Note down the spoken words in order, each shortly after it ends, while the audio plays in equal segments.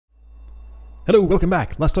Hello, welcome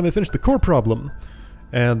back! Last time I finished the core problem,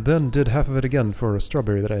 and then did half of it again for a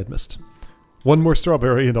strawberry that I had missed. One more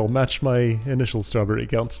strawberry and I'll match my initial strawberry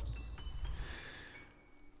count.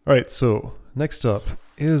 Alright, so next up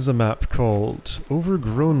is a map called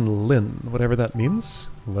Overgrown Linn, whatever that means.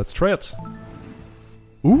 Let's try it.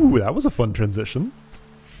 Ooh, that was a fun transition.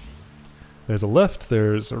 There's a left,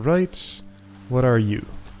 there's a right. What are you?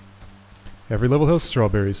 Every level has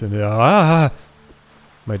strawberries in it. Ah!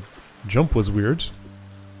 My jump was weird.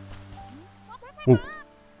 Whoa.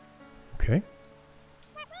 Okay.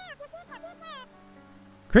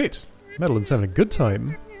 Great! Madeline's having a good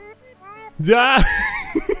time. Ah!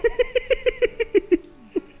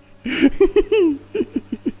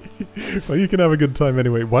 Well, you can have a good time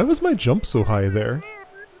anyway. Why was my jump so high there?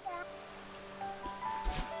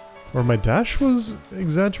 Or my dash was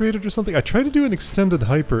exaggerated or something? I tried to do an extended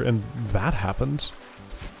hyper and that happened.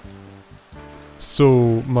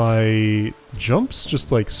 So my jumps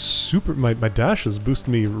just like super... My dashes boost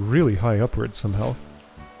me really high upwards somehow.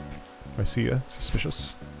 I see ya.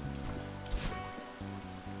 Suspicious.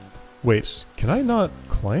 Wait, can I not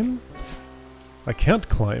climb? I can't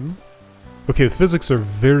climb. Okay, the physics are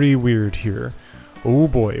very weird here. Oh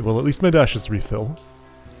boy, well at least my dashes refill.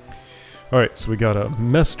 Alright, so we got a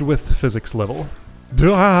messed with physics level.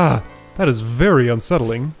 Ah! That is very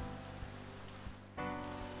unsettling.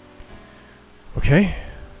 Okay,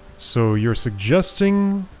 so you're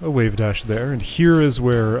suggesting a wave dash there, and here is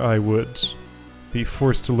where I would be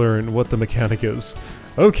forced to learn what the mechanic is.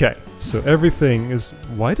 Okay, so everything is...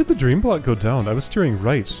 Why did the dream block go down? I was steering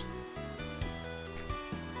right.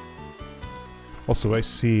 Also, I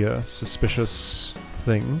see a suspicious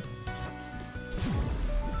thing.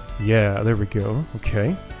 Yeah, there we go.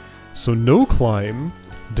 Okay. So no climb.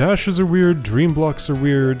 Dashes are weird, dream blocks are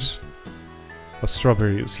weird. A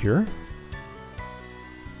strawberry is here.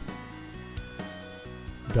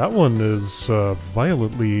 That one is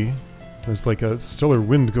violently... There's like a stellar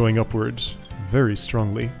wind going upward very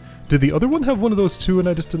strongly. Did the other one have one of those too and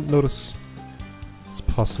I just didn't notice? It's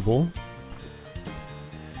possible.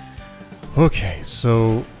 Okay,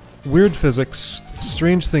 so weird physics,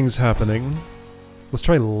 strange things happening. Let's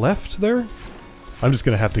try left there? I'm just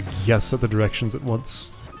gonna have to guess at the directions at once.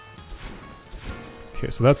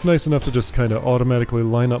 Okay, so that's nice enough to just kind of automatically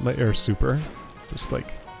line up my air super. Just like,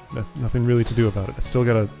 nothing really to do about it. I still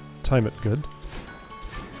gotta time it good.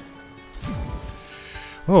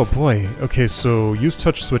 Oh boy, okay, so use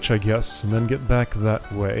touch switch I guess, and then get back that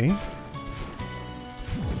way.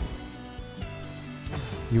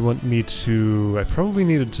 You want me to... I probably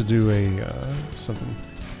needed to do a, something.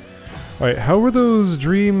 Alright, how were those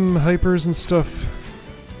dream hypers and stuff?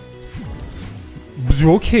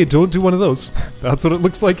 Okay, don't do one of those. That's what it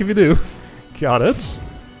looks like if you do. Got it.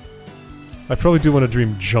 I probably do want a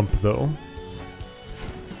dream jump, though.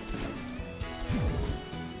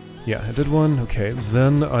 Yeah, I did one. Okay,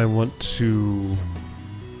 then I want to...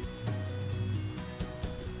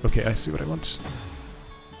 Okay, I see what I want.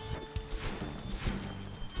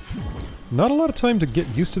 Not a lot of time to get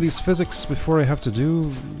used to these physics before I have to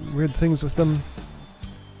do weird things with them.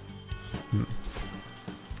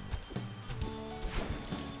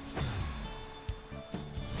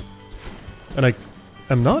 And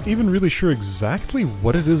I'm not even really sure exactly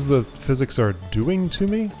what it is the physics are doing to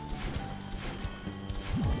me.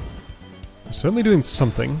 I'm certainly doing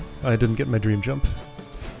something. I didn't get my dream jump.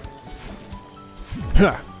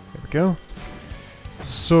 Ha! There we go.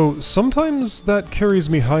 So, sometimes that carries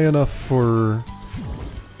me high enough for...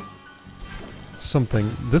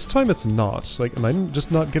 something. This time it's not. Like, am I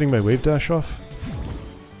just not getting my wave dash off?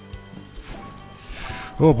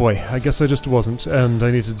 Oh boy, I guess I just wasn't, and I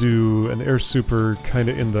need to do an air super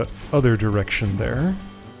kinda in the other direction there.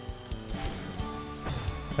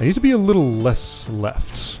 I need to be a little less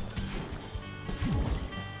left.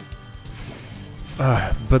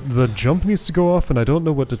 But the jump needs to go off, and I don't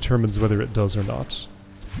know what determines whether it does or not.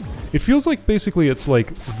 It feels like basically it's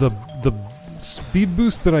like the speed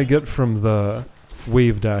boost that I get from the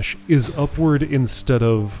wave dash is upward instead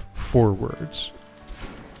of forward.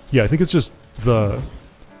 Yeah, I think it's just the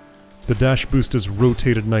dash boost is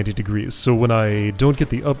rotated 90 degrees, so when I don't get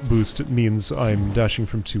the up boost it means I'm dashing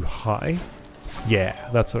from too high. Yeah,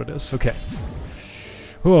 that's what it is. Okay.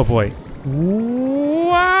 Oh boy.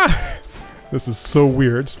 Wah! This is so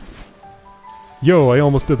weird. Yo, I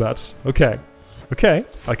almost did that. Okay. Okay,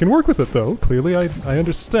 I can work with it though. Clearly I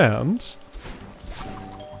understand.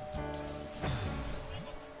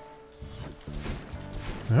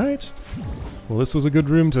 Alright. Well, this was a good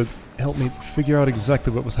room to help me figure out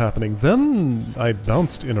exactly what was happening. Then I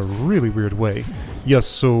bounced in a really weird way. Yes,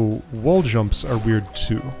 so wall jumps are weird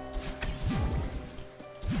too.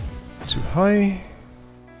 high.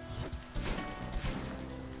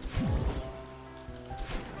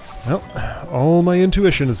 Well, all my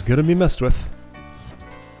intuition is gonna be messed with.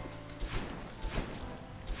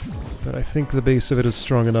 But I think the base of it is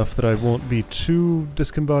strong enough that I won't be too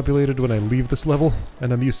discombobulated when I leave this level,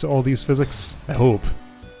 and I'm used to all these physics. I hope.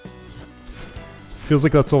 Feels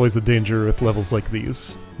like that's always the danger with levels like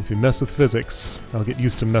these. If you mess with physics, I'll get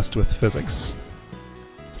used to messed with physics.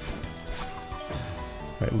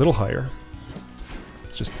 Alright, a little higher.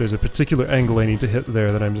 It's just there's a particular angle I need to hit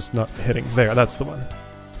there that I'm just not hitting. There, that's the one.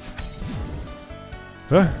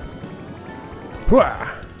 Huh?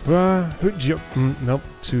 Hwah! Nope,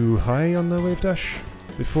 too high on the wave dash.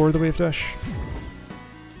 Before the wave dash.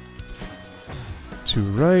 To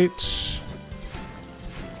right.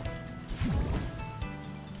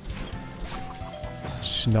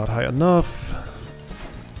 Not high enough.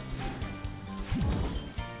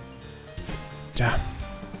 Damn.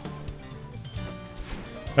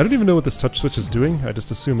 I don't even know what this touch switch is doing. I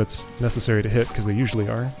just assume it's necessary to hit because they usually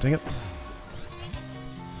are. Dang it.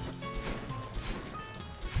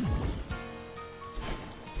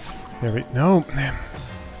 There we... No!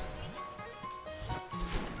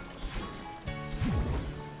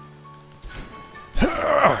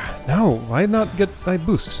 No! Why not get my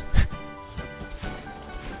boost?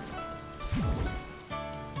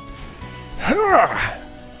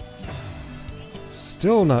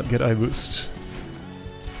 Still not get eye boost.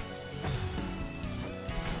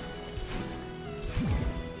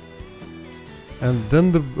 And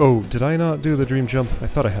then the... Oh, did I not do the dream jump? I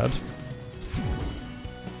thought I had.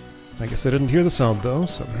 I guess I didn't hear the sound though,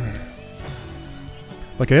 so...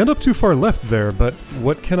 Like, I end up too far left there, but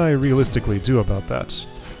what can I realistically do about that?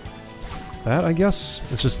 That, I guess?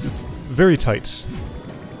 It's just... it's very tight.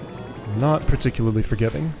 Not particularly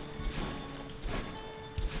forgiving.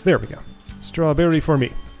 There we go. Strawberry for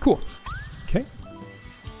me. Cool. Okay.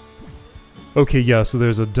 Okay, yeah, so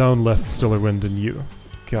there's a down left stellar wind in you.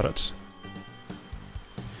 Got it.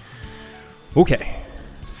 Okay.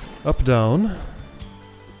 Up, down.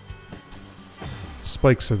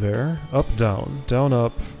 Spikes are there. Up, down. Down,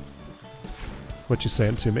 up. What you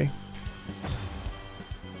saying to me?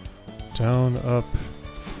 Down, up.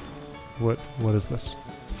 What is this?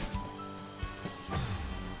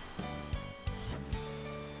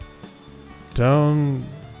 Down,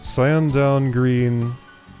 cyan down, green,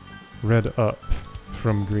 red up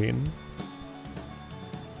from green.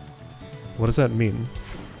 What does that mean?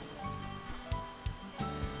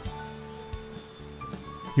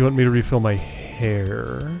 You want me to refill my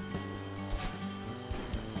hair?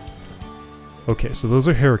 Okay, so those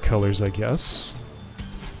are hair colors, I guess.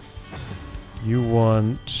 You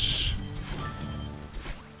want...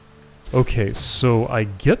 Okay, so I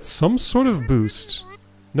get some sort of boost.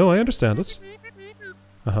 No, I understand it.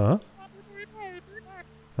 Uh-huh.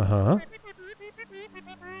 Uh-huh.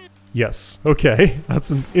 Yes, okay.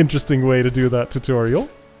 That's an interesting way to do that tutorial.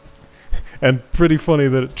 And pretty funny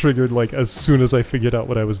that it triggered, like, as soon as I figured out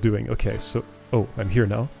what I was doing. Okay, so... Oh, I'm here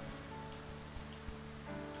now.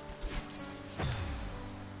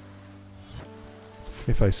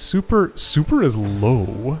 If I super... Super is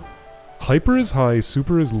low. Hyper is high,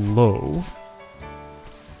 super is low.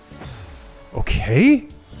 Okay?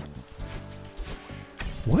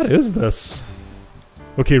 What is this?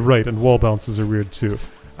 Okay, right, and wall bounces are weird too.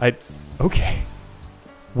 Okay.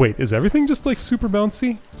 Wait, is everything just like super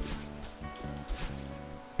bouncy?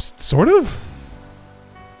 Sort of?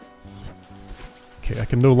 Okay, I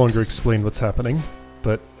can no longer explain what's happening,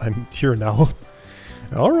 but I'm here now.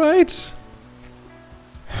 Alright!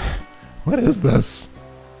 What is this?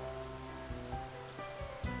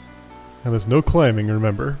 And there's no climbing,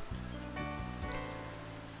 remember.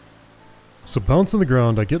 So bounce on the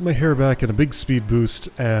ground, I get my hair back and a big speed boost,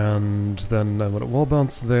 and then I'm gonna wall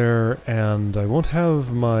bounce there, and I won't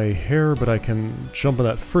have my hair, but I can jump on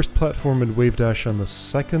that first platform and wave dash on the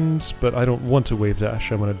second, but I don't want to wave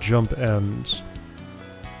dash, I want to jump and...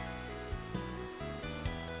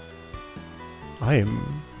 I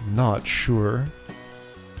am not sure.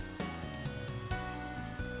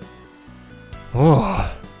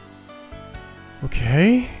 Oh.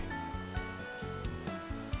 Okay.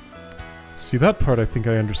 See, that part I think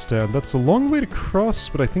I understand. That's a long way to cross,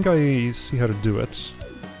 but I think I see how to do it.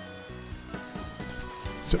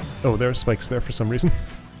 So, oh, there are spikes there for some reason.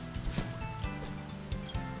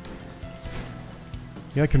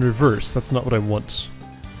 Yeah, I can reverse. That's not what I want.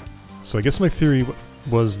 So I guess my theory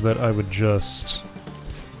was that I would just...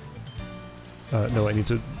 no, I need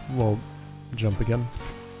to, well, jump again.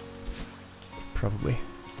 Probably.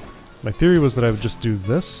 My theory was that I would just do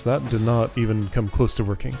this. That did not even come close to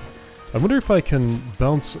working. I wonder if I can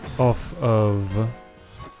bounce off of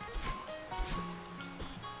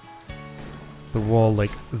the wall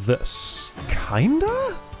like this.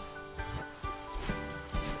 Kinda?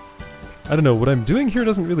 I don't know, what I'm doing here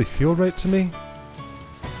doesn't really feel right to me.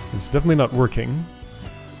 It's definitely not working.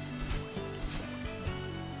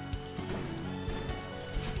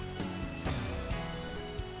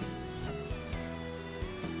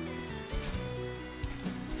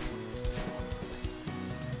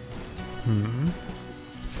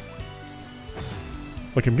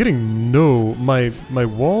 Like, I'm getting my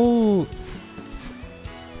wall...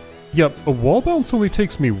 Yep, a wall bounce only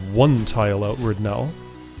takes me one tile outward now.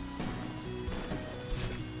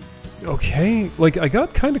 Okay, like, I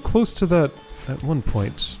got kind of close to that at one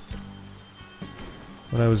point.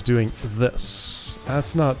 When I was doing this.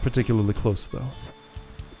 That's not particularly close, though.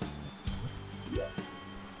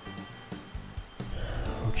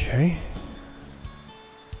 Okay.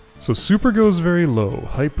 So super goes very low,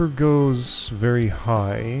 hyper goes very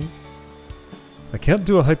high. I can't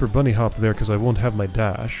do a hyper bunny hop there because I won't have my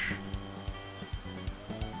dash.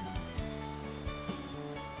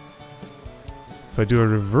 If I do a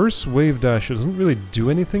reverse wave dash, it doesn't really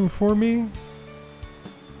do anything for me.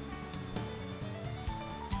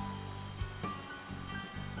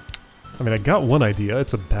 I mean, I got one idea,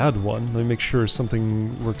 it's a bad one. Let me make sure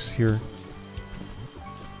something works here.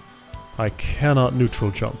 I cannot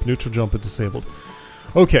neutral jump. Neutral jump is disabled.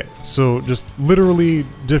 Okay, so just literally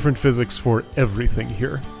different physics for everything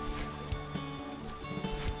here.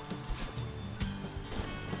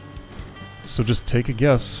 So just take a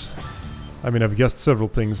guess. I mean, I've guessed several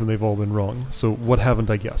things and they've all been wrong. So what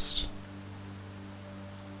haven't I guessed?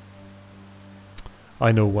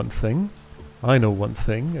 I know one thing. I know one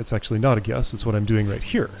thing. It's actually not a guess, it's what I'm doing right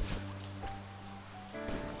here.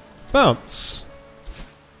 Bounce!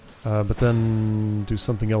 But then do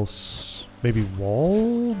something else. Maybe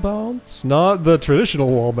wall bounce? Not the traditional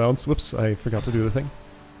wall bounce. Whoops, I forgot to do the thing.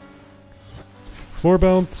 Floor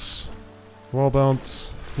bounce, wall bounce,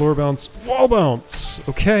 floor bounce, wall bounce!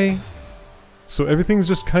 Okay. So everything's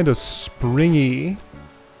just kind of springy,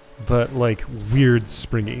 but like weird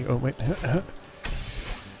springy. Oh, wait.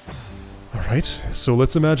 Alright, so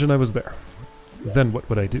let's imagine I was there. Then what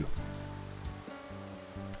would I do?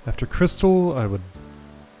 After crystal, I would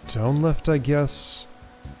down left, I guess.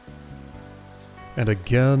 And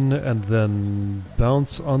again, and then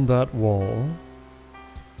bounce on that wall.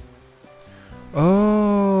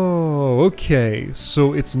 Oh, okay.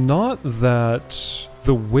 So it's not that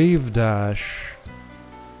the wave dash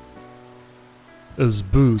as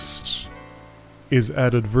boost is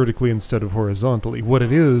added vertically instead of horizontally. What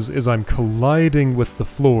it is I'm colliding with the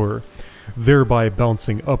floor, thereby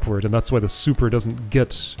bouncing upward, and that's why the super doesn't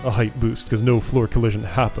get a height boost, because no floor collision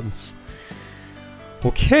happens.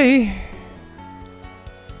 Okay.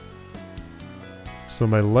 So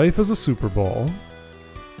my life as a super ball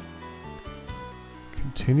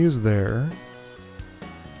continues there.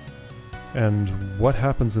 And what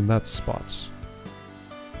happens in that spot?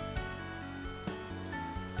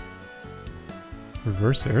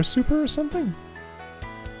 Reverse air super or something?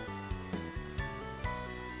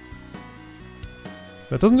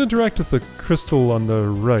 That doesn't interact with the crystal on the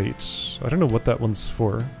right. I don't know what that one's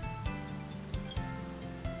for.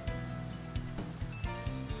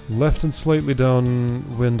 Left and slightly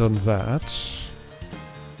downwind on that.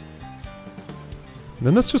 And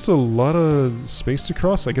then that's just a lot of space to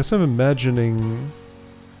cross. I guess I'm imagining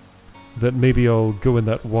that maybe I'll go in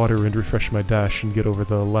that water and refresh my dash and get over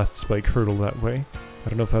the last spike hurdle that way. I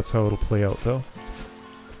don't know if that's how it'll play out, though.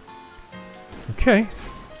 Okay.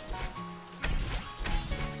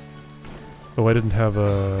 Oh, I didn't have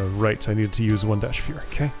a right. I needed to use one dash fewer.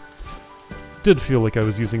 Okay. Did feel like I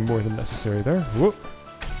was using more than necessary there. Whoop.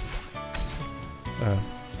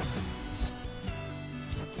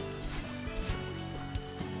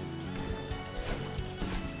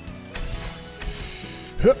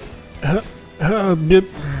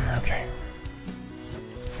 Okay.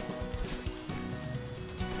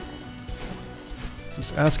 This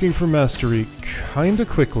is asking for mastery kinda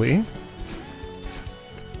quickly.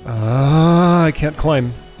 I can't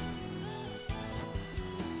climb.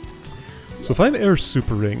 So if I'm air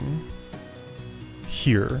supering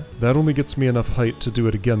here, that only gets me enough height to do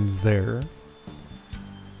it again there.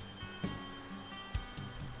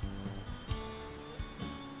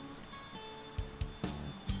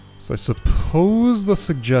 So I suppose the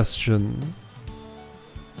suggestion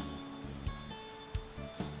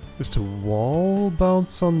is to wall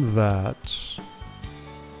bounce on that,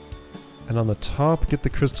 and on the top get the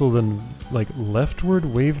crystal, then like leftward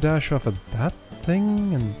wave dash off of that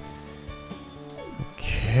thing, and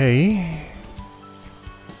okay. Okay.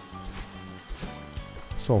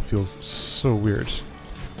 This all feels so weird.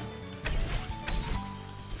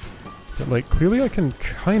 But, like, clearly I can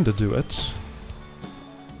kinda do it.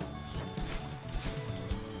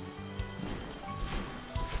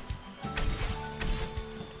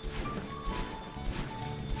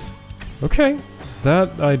 Okay. That,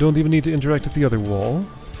 I don't even need to interact with the other wall.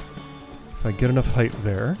 If I get enough height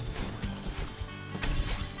there.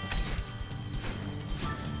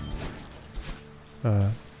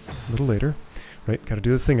 A little later. Right, gotta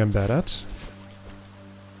do the thing I'm bad at.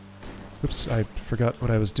 Oops, I forgot what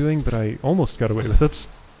I was doing, but I almost got away with it.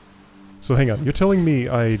 So hang on, you're telling me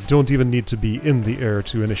I don't even need to be in the air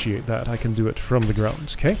to initiate that. I can do it from the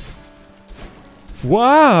ground, okay?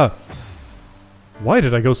 Wow! Why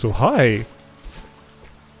did I go so high?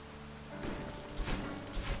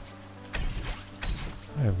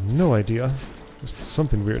 I have no idea. Just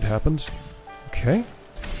something weird happened. Okay.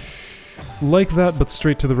 Like that, but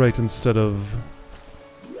straight to the right instead of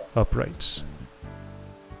upright.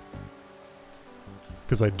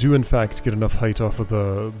 Because I do in fact get enough height off of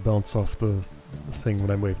the bounce off the thing when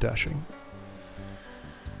I'm wave dashing.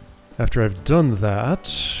 After I've done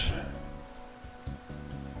that...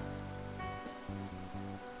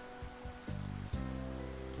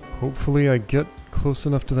 hopefully I get close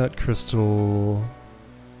enough to that crystal.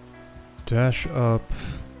 Dash up.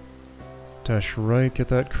 Dash right, get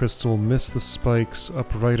that crystal, miss the spikes, up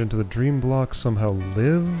right into the dream block, somehow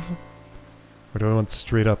live? Or do I want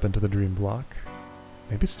straight up into the dream block?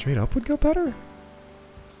 Maybe straight up would go better?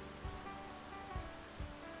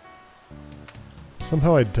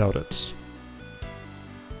 Somehow I doubt it.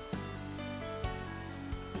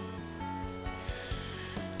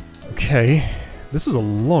 Okay, this is a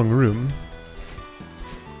long room.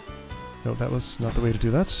 No, that was not the way to do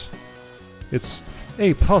that. It's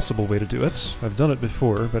a possible way to do it. I've done it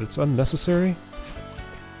before, but it's unnecessary.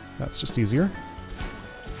 That's just easier.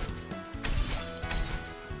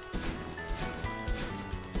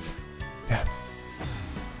 Yeah.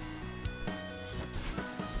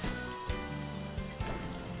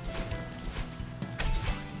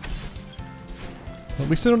 Well, at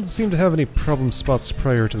least I don't seem to have any problem spots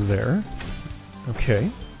prior to there. Okay.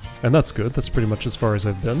 And that's good. That's pretty much as far as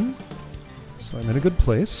I've been. So I'm in a good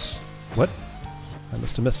place. What? I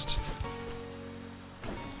must have missed.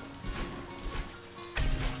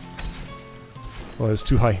 Oh, it was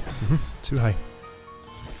too high. Too high.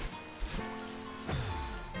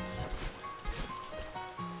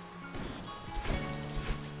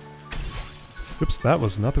 Oops, that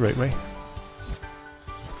was not the right way.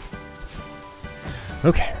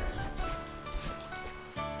 Okay.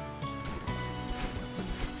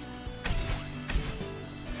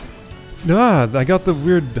 Ah, I got the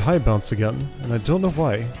weird high bounce again, and I don't know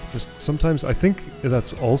why. Just sometimes, I think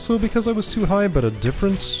that's also because I was too high, but a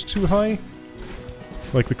different too high.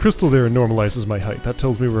 Like, the crystal there normalizes my height. That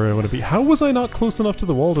tells me where I want to be. How was I not close enough to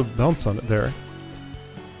the wall to bounce on it there?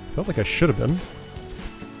 Felt like I should have been.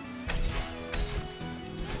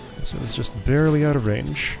 So it was just barely out of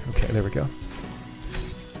range. Okay, there we go.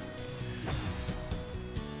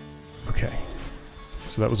 Okay.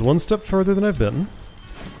 So that was one step further than I've been.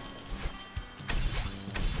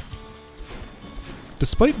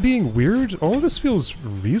 Despite being weird, all of this feels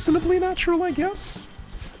reasonably natural, I guess?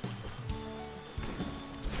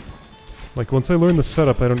 Like, once I learn the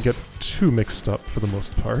setup, I don't get too mixed up for the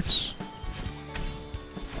most part.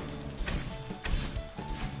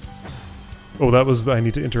 Oh, that was I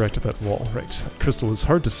need to interact with that wall. Right. That crystal is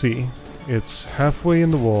hard to see. It's halfway in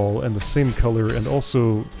the wall and the same color, and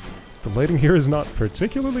also the lighting here is not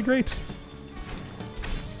particularly great.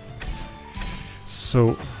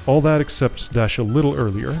 So, all that except dash a little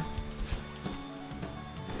earlier.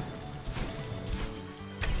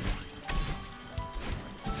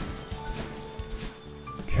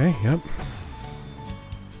 Okay, yep.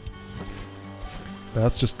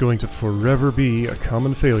 That's just going to forever be a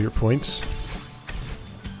common failure point.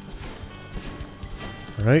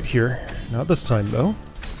 Right here. Not this time, though.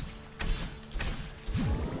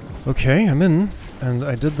 Okay, I'm in, and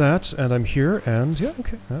I did that, and I'm here, and yeah,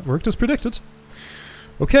 okay, that worked as predicted.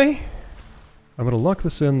 Okay, I'm gonna lock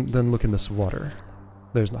this in, then look in this water.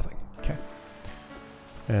 There's nothing. Okay.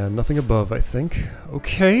 And nothing above, I think.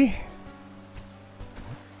 Okay.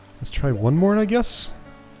 Let's try one more, I guess.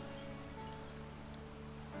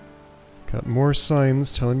 Got more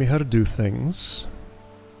signs telling me how to do things.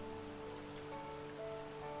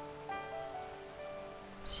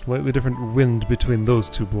 Slightly different wind between those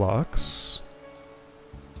two blocks.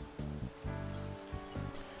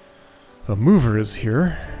 A mover is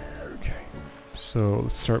here. Okay. So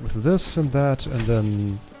let's start with this and that, and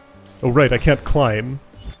then... Oh right, I can't climb.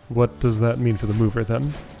 What does that mean for the mover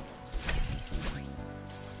then?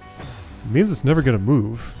 It means it's never gonna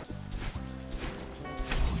move.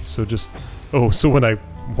 So just... Oh, so when I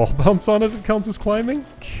wall bounce on it, it counts as climbing?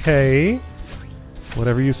 Okay.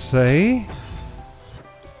 Whatever you say.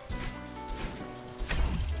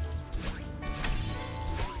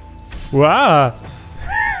 Wow!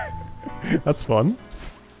 That's fun.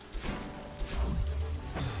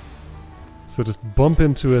 So just bump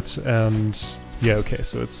into it and... Yeah, okay,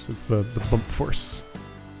 so it's the bump force.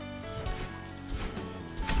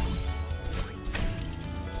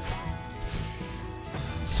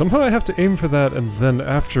 Somehow I have to aim for that and then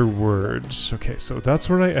afterwards... Okay, so that's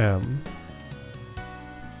where I am.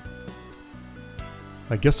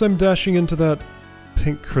 I guess I'm dashing into that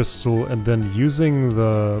pink crystal and then using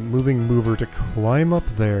the moving mover to climb up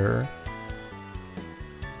there.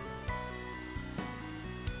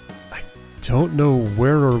 I don't know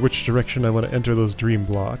where or which direction I want to enter those dream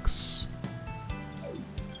blocks.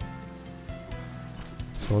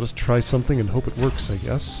 So I'll just try something and hope it works, I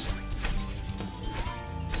guess.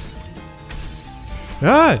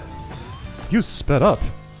 Ah! You sped up!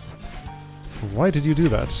 Why did you do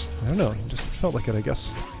that? I don't know, you just felt like it, I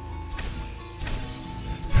guess.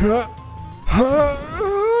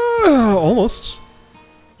 Almost.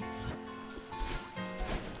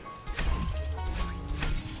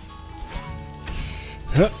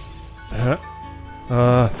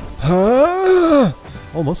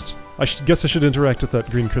 Almost. I guess I should interact with that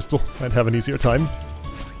green crystal. I'd have an easier time.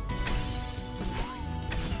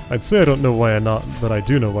 I'd say I don't know why I'm not, but I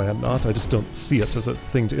do know why I'm not. I just don't see it as a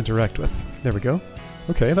thing to interact with. There we go.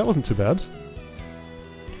 Okay, that wasn't too bad.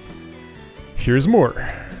 Here's more.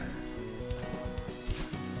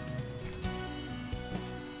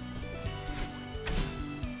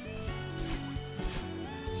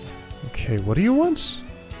 Okay, what do you want?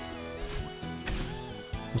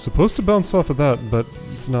 I'm supposed to bounce off of that, but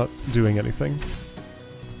it's not doing anything.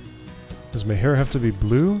 Does my hair have to be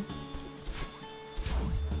blue?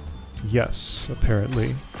 Yes,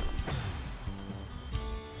 apparently.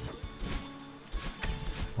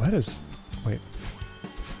 What is... Wait.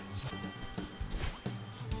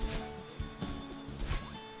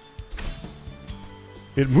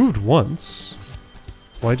 It moved once.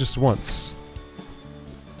 Why just once?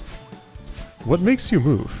 What makes you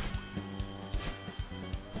move?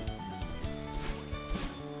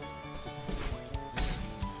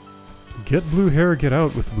 Get blue hair, get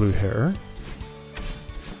out with blue hair.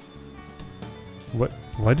 What?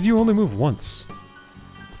 Why did you only move once?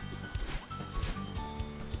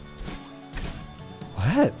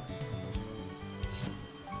 What?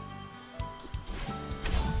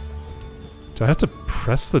 Do I have to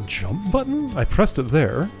press the jump button? I pressed it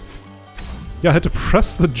there. Yeah, I had to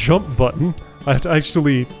press the jump button. I have to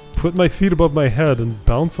actually put my feet above my head and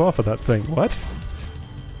bounce off of that thing. What?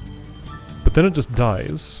 But then it just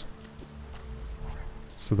dies.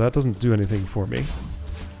 So that doesn't do anything for me.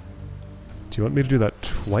 Do you want me to do that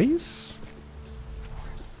twice?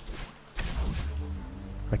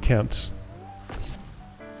 I can't.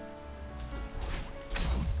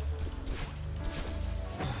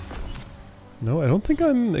 No, I don't think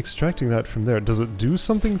I'm extracting that from there. Does it do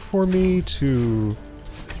something for me to...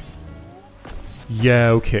 Yeah,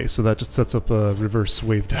 okay, so that just sets up a reverse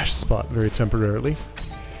wave dash spot very temporarily.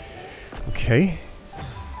 Okay.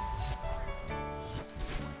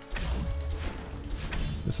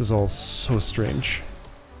 This is all so strange.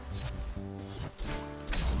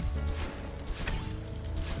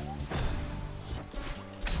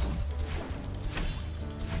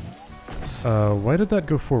 Why did that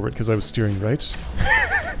go forward? Because I was steering right?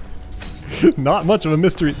 Not much of a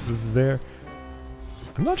mystery there.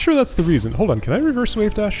 I'm not sure that's the reason. Hold on, can I reverse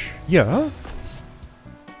wave dash? Yeah.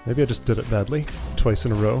 Maybe I just did it badly. Twice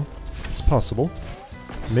in a row. It's possible.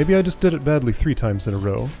 Maybe I just did it badly 3 times in a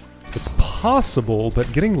row. It's possible,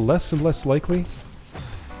 but getting less and less likely.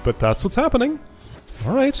 But that's what's happening.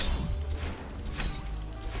 Alright.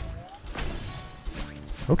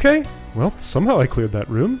 Okay, well, somehow I cleared that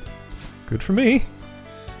room. Good for me.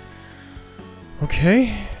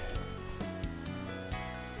 Okay.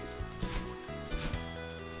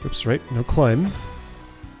 Oops, right, no climb.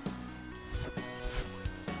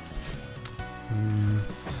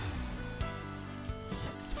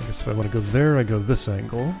 I guess if I want to go there, I go this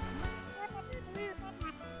angle.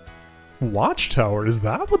 Watchtower, is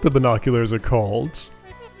that what the binoculars are called?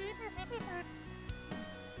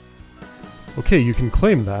 Okay, you can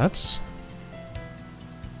claim that.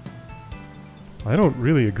 I don't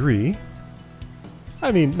really agree.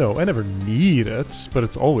 I mean, no, I never need it, but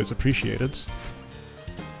it's always appreciated.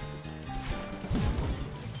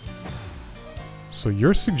 So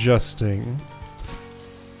you're suggesting...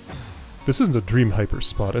 This isn't a Dream Hyper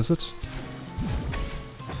spot, is it?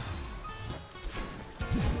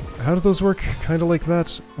 How do those work? Kinda like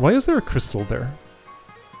that? Why is there a crystal there?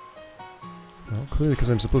 Well, clearly because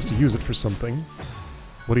I'm supposed to use it for something.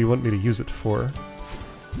 What do you want me to use it for?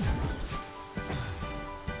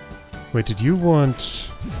 Wait, did you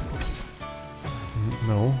want...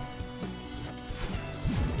 No.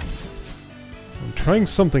 I'm trying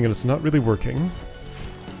something and it's not really working.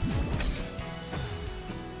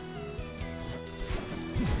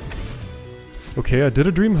 Okay, I did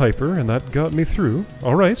a Dream Hyper, and that got me through.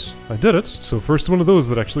 Alright, I did it. So first one of those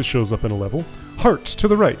that actually shows up in a level. Heart to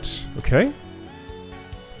the right. Okay.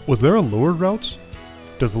 Was there a lower route?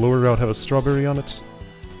 Does the lower route have a strawberry on it?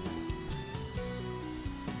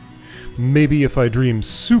 Maybe if I Dream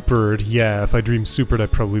Supered, yeah, if I Dream Supered I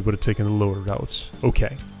probably would have taken the lower route.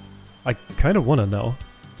 Okay. I kind of want to know.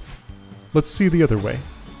 Let's see the other way.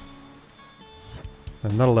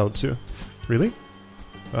 I'm not allowed to. Really?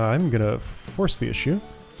 I'm gonna force the issue.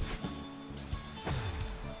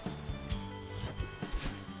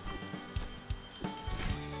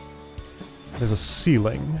 There's a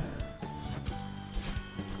ceiling.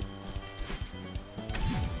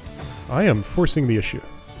 I am forcing the issue.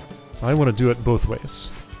 I want to do it both ways.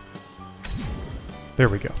 There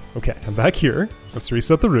we go. Okay, I'm back here. Let's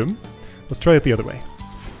reset the room. Let's try it the other way.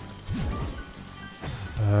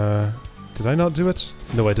 Did I not do it?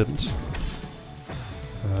 No, I didn't.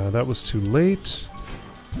 That was too late.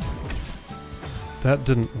 That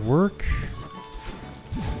didn't work.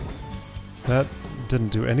 That didn't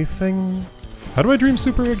do anything. How do I Dream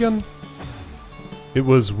Super again? It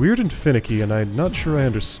was weird and finicky, and I'm not sure I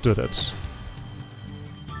understood it.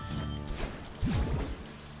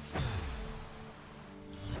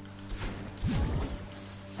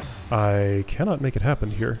 I cannot make it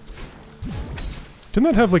happen here.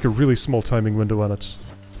 Didn't that have like a really small timing window on it?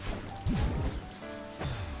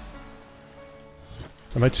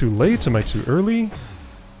 Am I too late? Am I too early?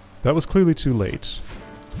 That was clearly too late.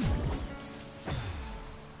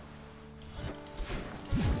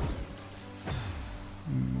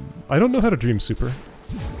 I don't know how to Dream Super.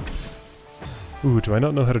 Ooh, do I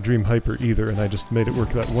not know how to Dream Hyper either, and I just made it work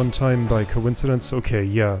that one time by coincidence? Okay,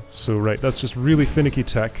 yeah, so right, that's just really finicky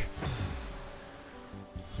tech.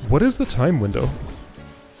 What is the time window?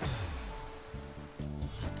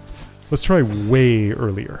 Let's try way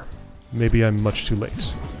earlier. Maybe I'm much too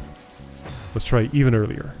late. Let's try even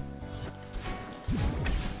earlier.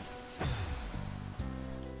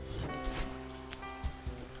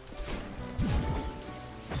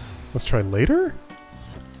 Let's try later?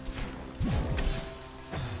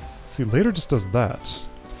 See, later just does that.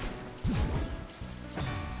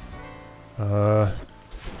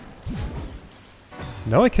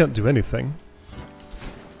 Now I can't do anything.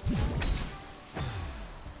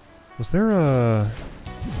 Was there a...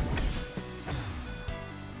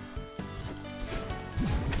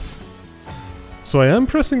 So I am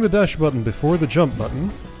pressing the dash button before the jump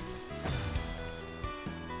button.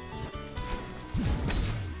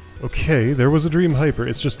 Okay, there was a Dream Hyper.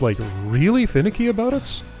 It's just like really finicky about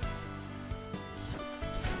it?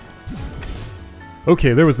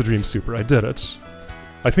 Okay, there was the Dream Super. I did it.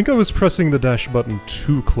 I think I was pressing the dash button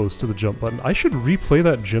too close to the jump button. I should replay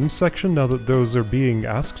that gym section now that those are being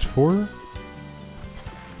asked for.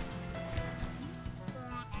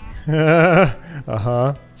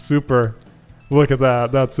 Uh-huh. Super. Look at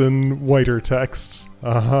that. That's in whiter text.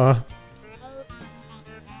 Uh-huh.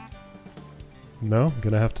 No, I'm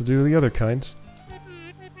gonna have to do the other kind.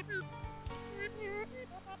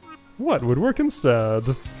 What would work instead?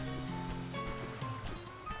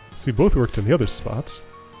 See, both worked in the other spot.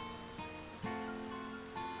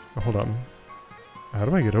 Oh, hold on. How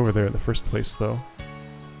do I get over there in the first place, though?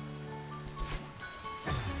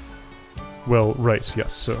 Well, right,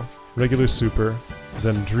 yes, so regular super,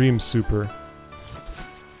 then Dream Super.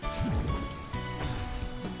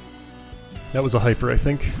 That was a hyper, I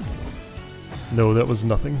think. No, that was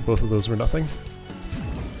nothing. Both of those were nothing.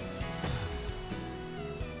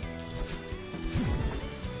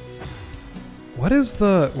 What is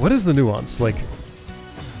the nuance? Like...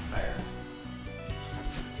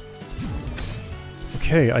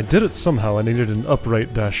 Okay, I did it somehow. I needed an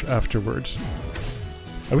upright dash afterward.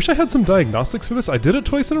 I wish I had some diagnostics for this. I did it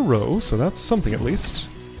twice in a row, so that's something at least.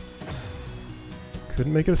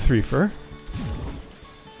 Couldn't make it a threefer.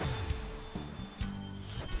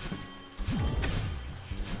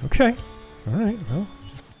 Okay. Alright, well,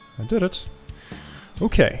 I did it.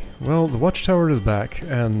 Okay, well, the watchtower is back,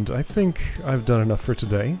 and I think I've done enough for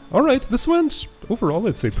today. Alright, this went, overall,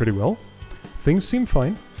 I'd say pretty well. Things seem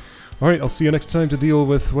fine. Alright, I'll see you next time to deal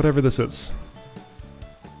with whatever this is.